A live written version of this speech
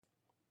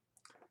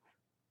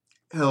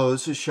Hello,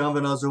 this is Sean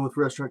Vanazzo with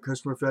Restaurant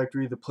Customer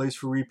Factory, the place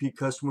for repeat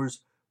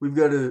customers. We've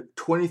got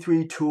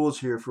 23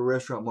 tools here for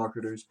restaurant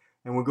marketers,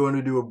 and we're going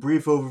to do a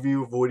brief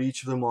overview of what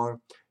each of them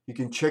are. You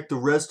can check the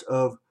rest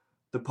of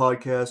the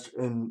podcast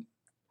and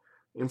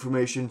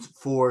information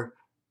for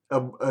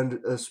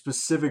a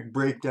specific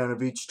breakdown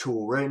of each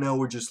tool. Right now,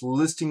 we're just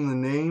listing the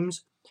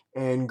names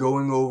and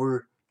going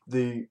over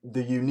the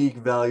unique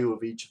value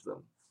of each of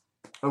them.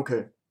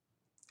 Okay,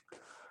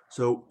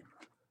 so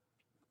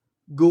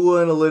Google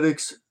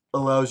Analytics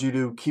allows you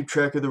to keep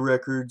track of the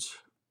records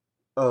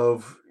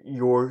of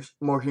your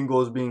marketing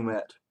goals being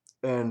met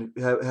and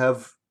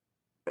have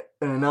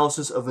an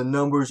analysis of the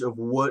numbers of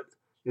what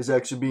is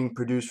actually being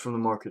produced from the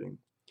marketing.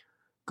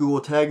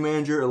 Google Tag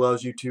Manager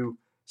allows you to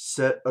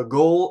set a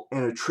goal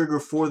and a trigger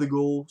for the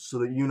goal so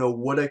that you know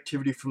what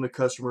activity from the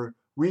customer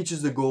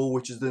reaches the goal,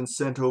 which is then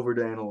sent over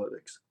to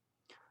analytics.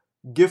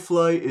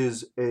 Giftfly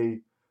is a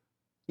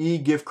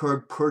e-gift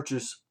card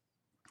purchase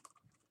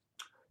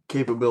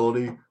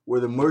capability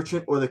where the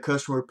merchant or the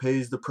customer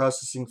pays the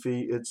processing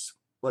fee. It's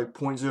like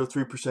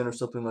 0.03% or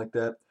something like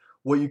that.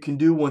 What you can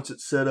do once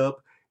it's set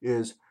up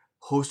is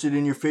host it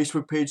in your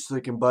Facebook page so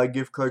they can buy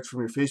gift cards from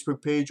your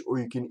Facebook page, or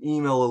you can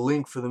email a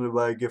link for them to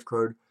buy a gift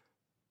card.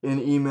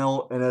 In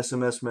email and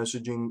SMS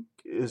messaging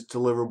is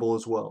deliverable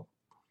as well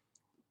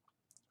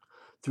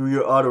through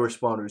your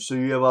autoresponders. So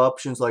you have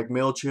options like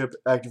MailChimp,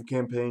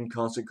 ActiveCampaign,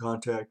 Constant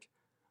Contact.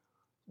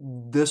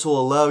 This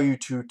will allow you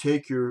to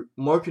take your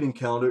marketing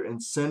calendar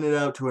and send it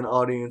out to an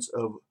audience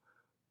of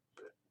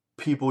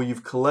people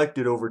you've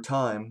collected over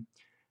time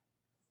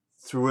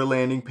through a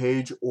landing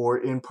page or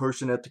in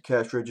person at the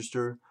cash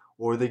register,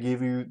 or they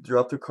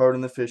drop their card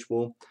in the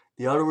fishbowl.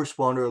 The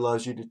autoresponder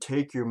allows you to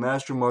take your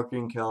master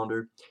marketing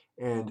calendar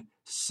and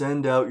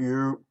send out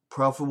your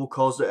profitable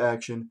calls to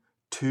action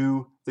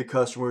to the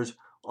customers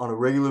on a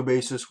regular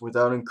basis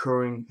without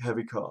incurring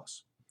heavy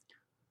costs.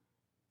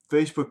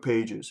 Facebook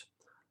pages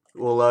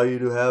will allow you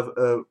to have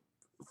a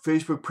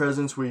Facebook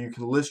presence where you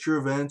can list your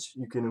events,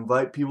 you can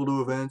invite people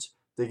to events,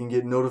 they can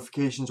get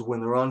notifications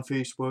when they're on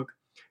Facebook.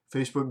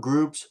 Facebook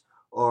groups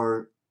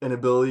are an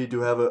ability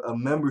to have a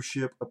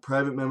membership, a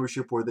private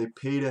membership where they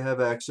pay to have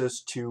access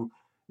to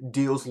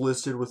deals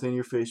listed within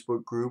your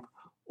Facebook group,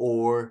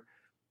 or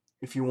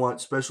if you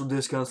want special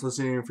discounts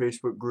listed in your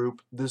Facebook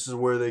group, this is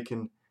where they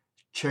can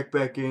check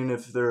back in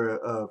if they're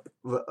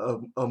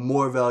a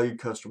more valued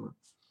customer.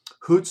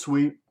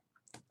 Hootsuite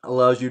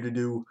allows you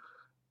to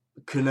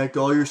connect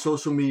all your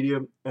social media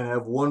and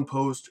have one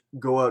post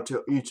go out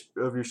to each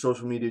of your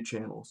social media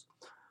channels.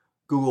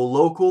 Google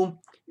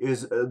Local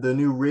is the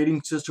new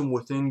rating system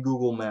within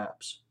Google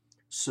Maps.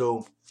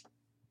 So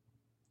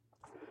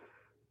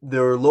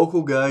there are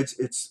local guides.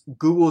 It's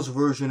Google's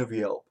version of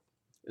Yelp,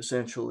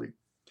 essentially.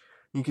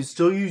 You can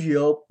still use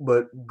Yelp,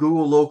 but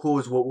Google Local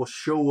is what will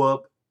show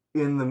up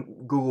in the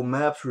Google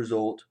Maps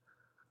result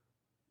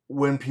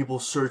when people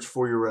search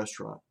for your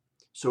restaurant.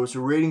 So it's a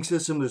rating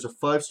system. There's a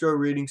 5-star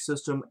rating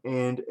system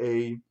and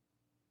a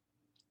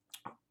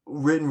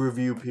written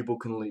review people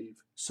can leave.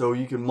 So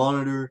you can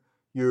monitor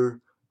your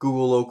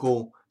Google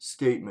Local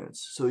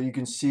statements so you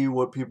can see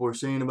what people are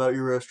saying about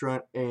your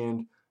restaurant,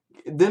 and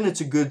then it's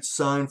a good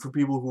sign for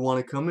people who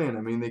want to come in. I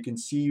mean, they can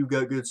see you've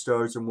got good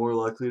stars, they're more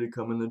likely to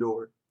come in the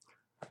door.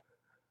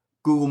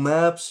 Google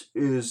Maps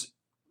is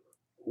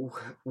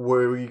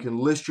where you can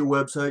list your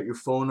website, your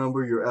phone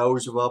number, your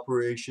hours of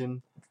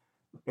operation,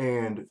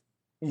 and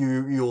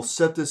you'll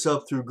set this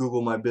up through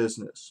Google My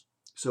Business.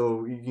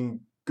 So you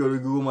can go to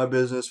Google My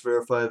Business,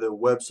 verify the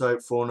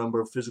website, phone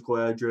number, physical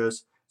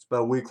address. It's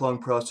about a week-long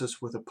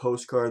process with a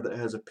postcard that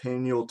has a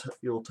pin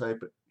you'll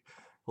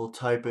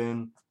type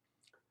in.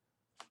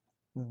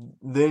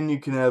 Then you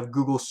can have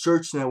Google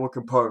Search Network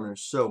and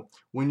partners. So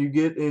when you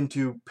get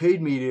into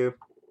paid media,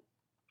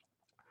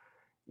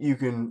 you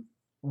can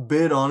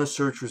bid on a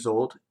search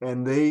result,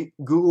 and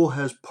Google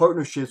has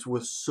partnerships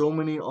with so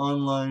many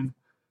online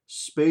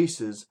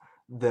spaces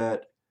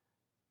that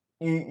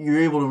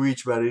you're able to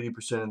reach about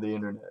 80% of the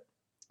internet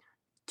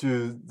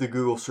to the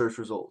Google search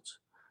results.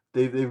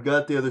 They've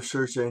got the other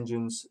search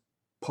engines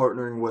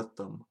partnering with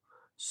them.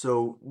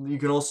 So you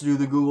can also do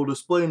the Google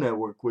Display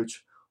Network,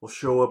 which will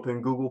show up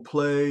in Google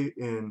Play,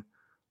 in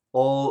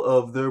all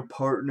of their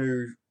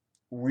partner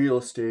real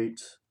estate.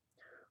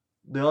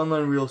 The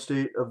online real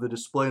estate of the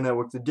display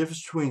network. The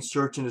difference between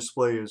search and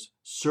display is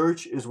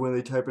search is when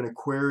they type in a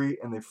query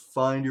and they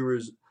find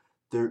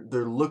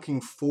they're looking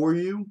for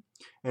you,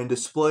 and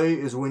display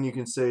is when you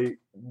can say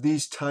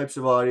these types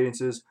of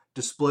audiences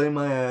display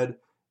my ad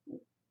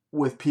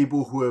with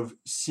people who have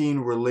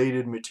seen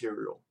related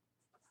material.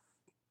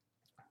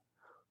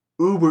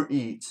 Uber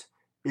Eats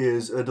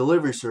is a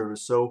delivery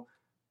service, so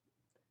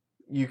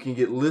you can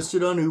get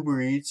listed on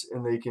Uber Eats,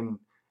 and they can,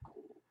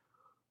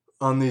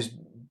 on these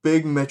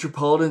big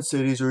metropolitan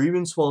cities or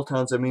even small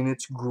towns, I mean,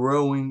 it's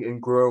growing and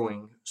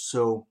growing.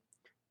 So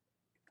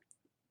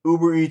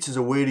Uber Eats is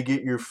a way to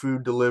get your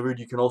food delivered.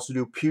 You can also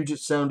do Puget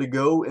Sound to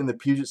Go in the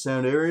Puget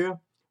Sound area,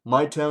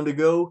 My Town to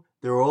Go.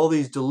 There are all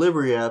these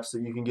delivery apps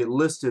that you can get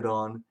listed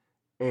on,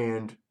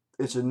 and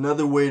it's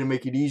another way to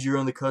make it easier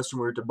on the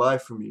customer to buy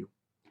from you.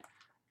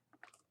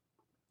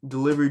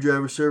 Delivery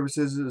driver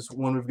services is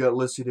one we've got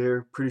listed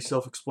here, pretty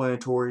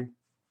self-explanatory.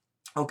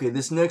 Okay,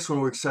 this next one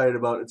we're excited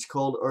about. It's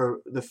called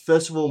the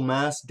Festival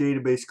Mass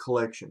Database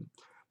Collection.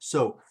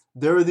 So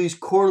there are these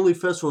quarterly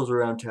festivals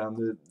around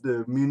town.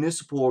 The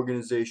municipal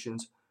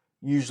organizations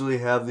usually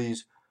have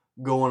these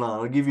going on.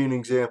 I'll give you an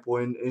example.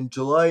 In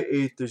July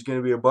 8th, there's going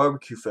to be a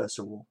barbecue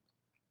festival.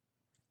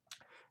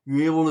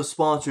 You're able to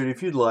sponsor it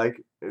if you'd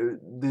like.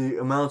 The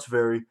amounts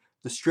vary.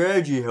 The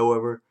strategy,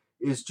 however,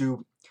 is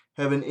to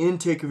have an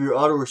intake of your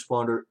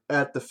autoresponder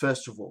at the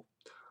festival.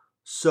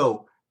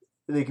 So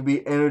they can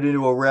be entered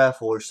into a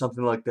raffle or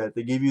something like that.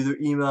 They give you their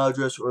email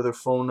address or their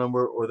phone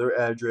number or their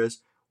address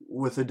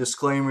with a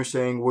disclaimer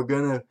saying, we're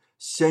going to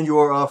send you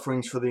our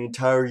offerings for the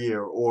entire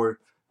year, or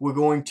we're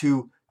going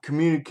to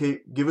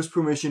give us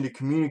permission to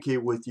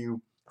communicate with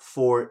you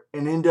for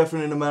an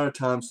indefinite amount of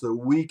time so that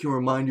we can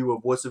remind you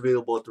of what's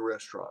available at the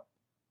restaurant.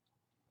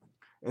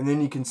 And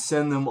then you can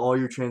send them all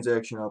your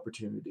transaction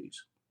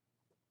opportunities.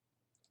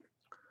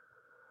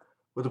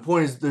 But the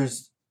point is,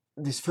 there's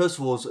these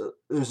festivals,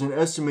 there's an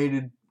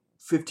estimated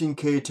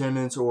 15K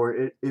attendance, or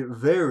it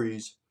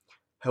varies.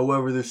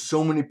 However, there's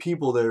so many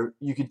people there,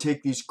 you can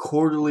take these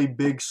quarterly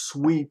big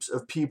sweeps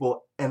of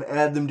people and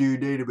add them to your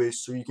database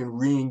so you can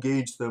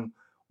re-engage them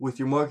with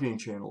your marketing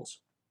channels.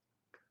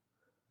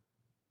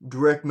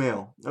 Direct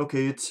mail.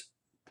 Okay, it's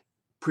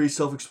pretty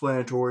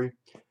self-explanatory.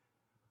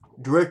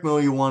 Direct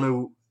mail, you want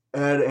to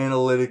add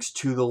analytics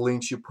to the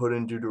links you put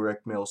into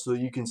direct mail so that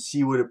you can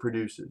see what it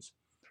produces.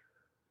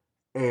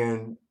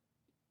 And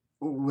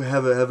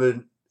have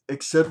an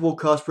acceptable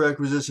cost per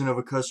acquisition of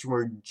a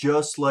customer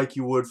just like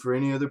you would for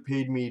any other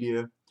paid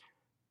media.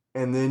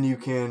 And then you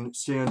can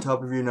stay on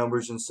top of your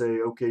numbers and say,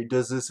 okay,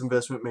 does this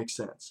investment make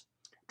sense?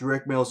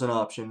 Direct mail is an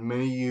option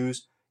many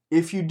use.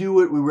 If you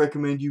do it, we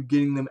recommend you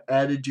getting them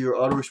added to your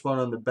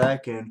autoresponder on the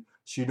back end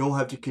so you don't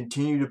have to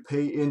continue to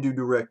pay into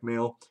direct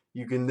mail.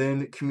 You can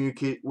then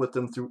communicate with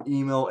them through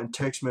email and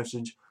text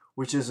message,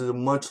 which is a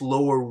much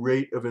lower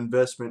rate of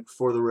investment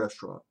for the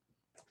restaurant.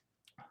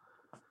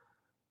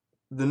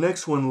 The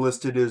next one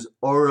listed is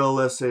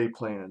RLSA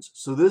plans.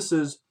 So this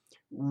is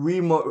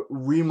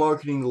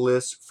remarketing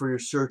lists for your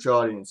search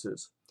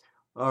audiences.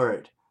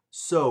 Alright,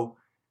 so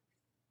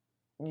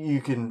you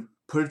can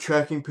put a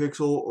tracking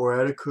pixel or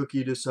add a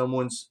cookie to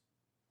someone's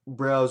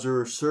browser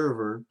or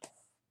server,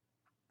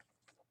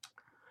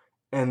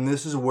 and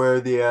this is where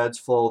the ads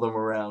follow them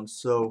around.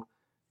 So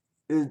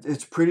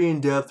it's pretty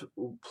in-depth.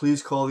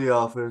 Please call the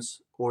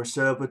office or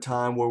set up a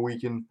time where we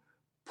can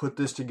put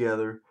this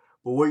together.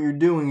 But what you're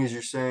doing is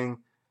you're saying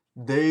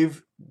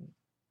they've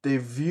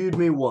viewed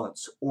me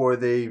once, or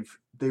they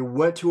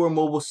went to our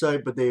mobile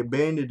site but they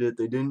abandoned it.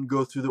 They didn't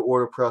go through the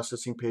order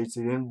processing page.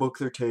 They didn't book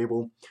their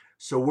table.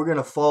 So we're going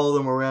to follow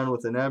them around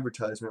with an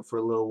advertisement for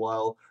a little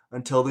while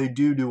until they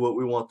do what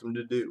we want them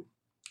to do.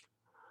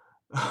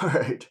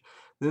 Alright,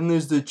 then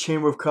there's the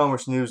Chamber of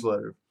Commerce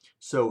newsletter.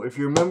 So if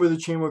you're a member of the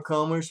Chamber of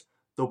Commerce,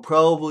 they'll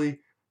probably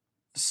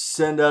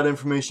send out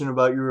information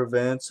about your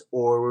events,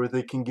 or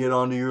they can get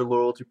onto your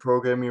loyalty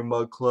program, your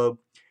mug club.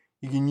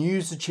 You can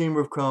use the Chamber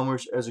of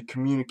Commerce as a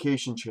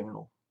communication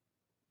channel.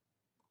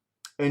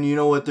 And you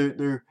know what,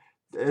 they're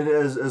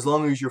as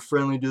long as you're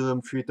friendly to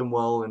them, treat them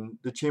well, and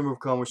the Chamber of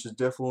Commerce is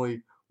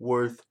definitely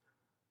worth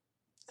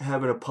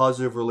having a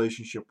positive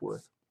relationship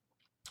with.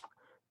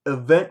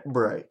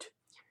 Eventbrite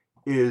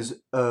is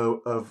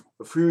a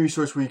free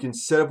resource where you can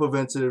set up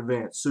events in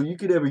advance. So you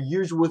could have a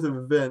year's worth of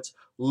events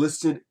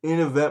listed in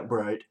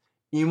Eventbrite,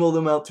 email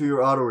them out through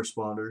your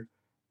autoresponder,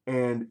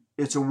 and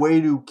it's a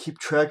way to keep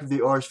track of the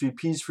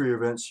RSVPs for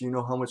your event so you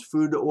know how much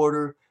food to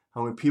order,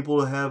 how many people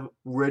to have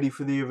ready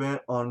for the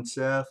event on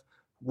staff,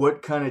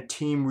 what kind of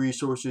team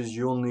resources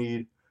you'll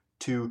need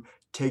to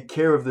take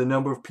care of the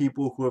number of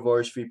people who have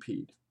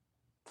RSVP'd.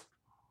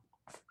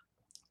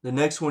 The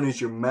next one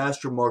is your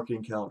master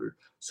marketing calendar.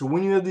 So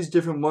when you have these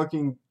different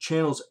marketing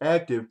channels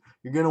active,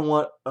 you're going to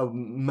want a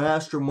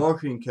master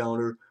marketing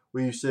calendar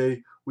where you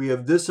say, we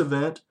have this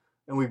event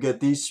and we've got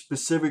these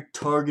specific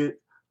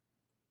target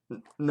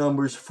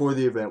numbers for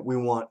the event. We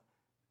want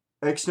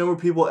X number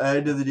of people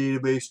added to the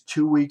database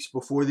 2 weeks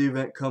before the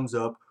event comes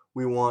up.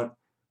 We want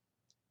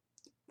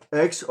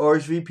X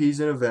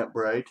RSVPs in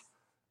Eventbrite.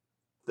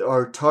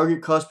 Our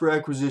target cost per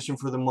acquisition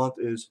for the month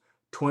is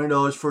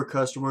 $20 for a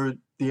customer.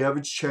 The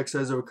average check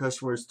size of a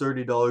customer is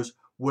 $30,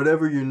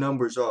 whatever your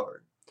numbers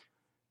are.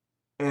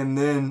 And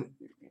then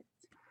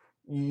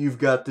you've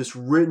got this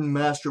written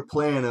master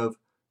plan of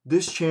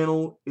this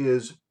channel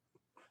is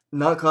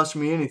not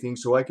costing me anything,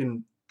 so I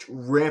can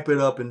ramp it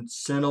up and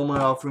send all my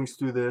offerings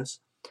through this.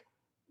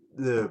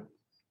 You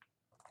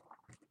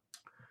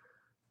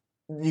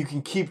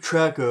can keep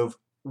track of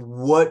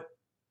what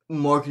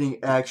marketing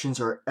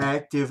actions are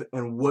active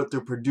and what they're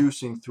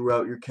producing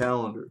throughout your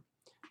calendar.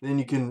 Then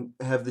you can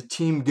have the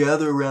team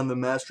gather around the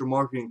master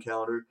marketing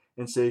calendar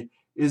and say,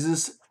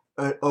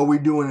 are we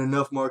doing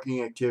enough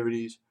marketing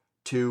activities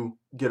to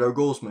get our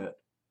goals met?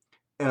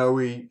 And are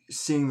we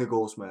seeing the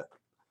goals met?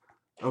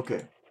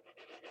 Okay.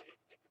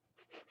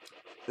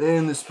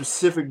 Then the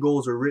specific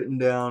goals are written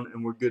down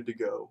and we're good to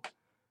go.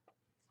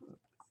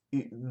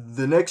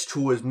 The next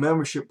tool is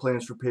membership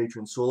plans for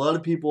patrons. So a lot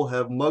of people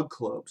have mug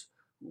clubs.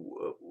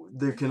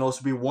 There can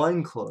also be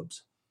wine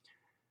clubs.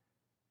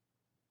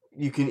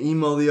 You can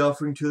email the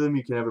offering to them.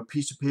 You can have a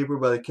piece of paper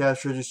by the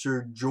cash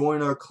register.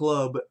 Join our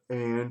club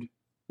and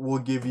we'll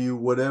give you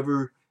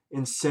whatever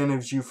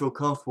incentives you feel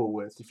comfortable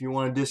with. If you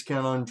want a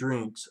discount on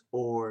drinks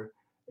or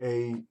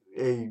a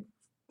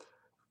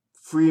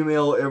free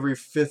meal every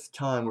 5th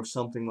time or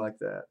something like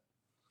that.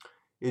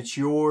 It's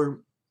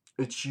your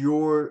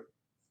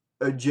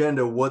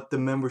agenda what the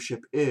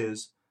membership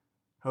is.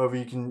 However,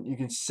 you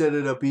can set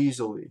it up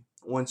easily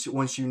once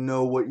you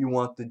know what you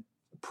want the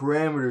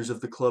parameters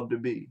of the club to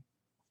be.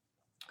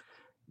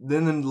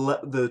 Then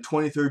the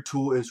 23rd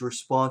tool is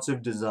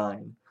responsive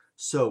design.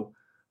 So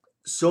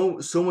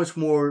much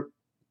more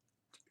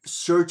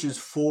searches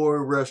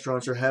for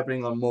restaurants are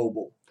happening on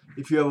mobile.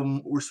 If you have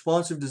a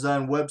responsive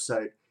design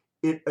website,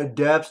 it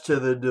adapts to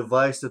the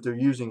device that they're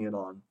using it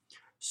on.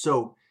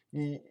 So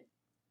you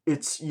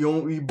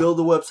build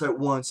the website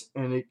once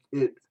and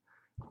it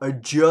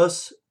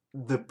adjusts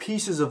the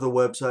pieces of the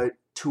website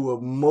to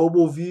a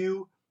mobile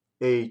view,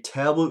 a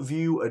tablet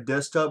view, a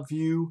desktop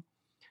view.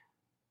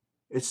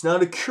 It's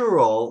not a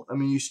cure-all. I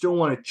mean, you still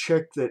want to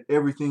check that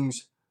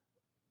everything's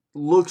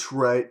looks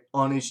right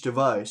on each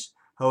device.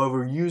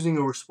 However, using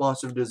a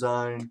responsive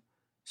design,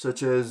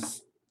 such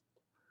as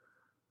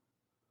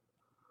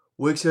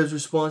Wix has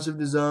responsive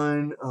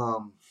design,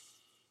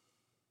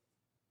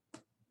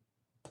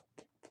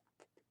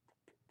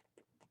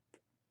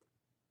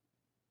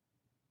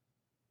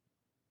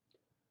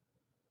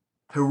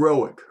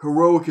 Heroic.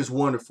 Heroic is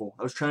wonderful.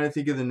 I was trying to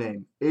think of the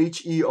name.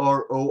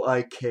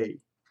 Heroik.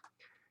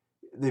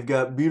 They've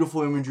got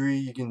beautiful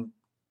imagery.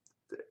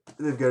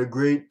 They've got a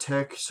great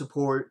tech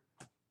support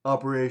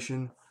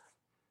operation.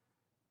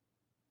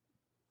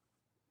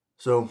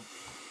 So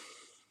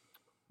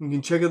you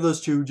can check out those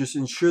two. Just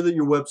ensure that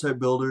your website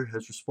builder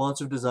has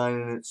responsive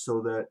design in it so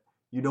that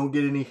you don't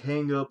get any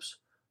hang-ups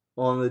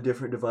on the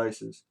different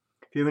devices.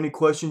 If you have any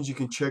questions, you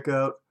can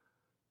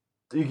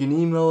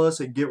email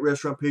us at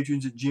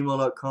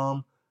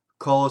getrestaurantpatrons@gmail.com.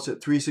 Call us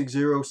at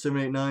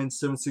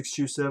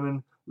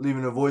 360-789-7627.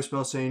 Leaving a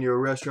voicemail saying you're a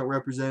restaurant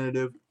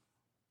representative.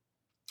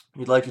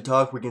 If you'd like to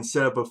talk, we can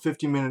set up a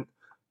 50-minute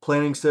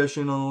planning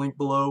session on the link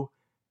below,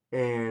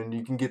 and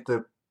you can get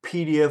the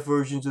PDF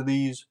versions of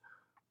these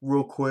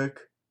real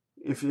quick.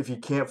 If you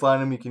can't find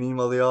them, you can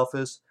email the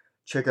office.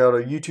 Check out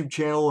our YouTube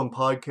channel and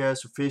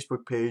podcast or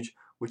Facebook page,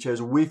 which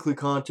has weekly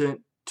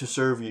content to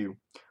serve you.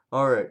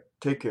 All right,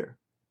 take care.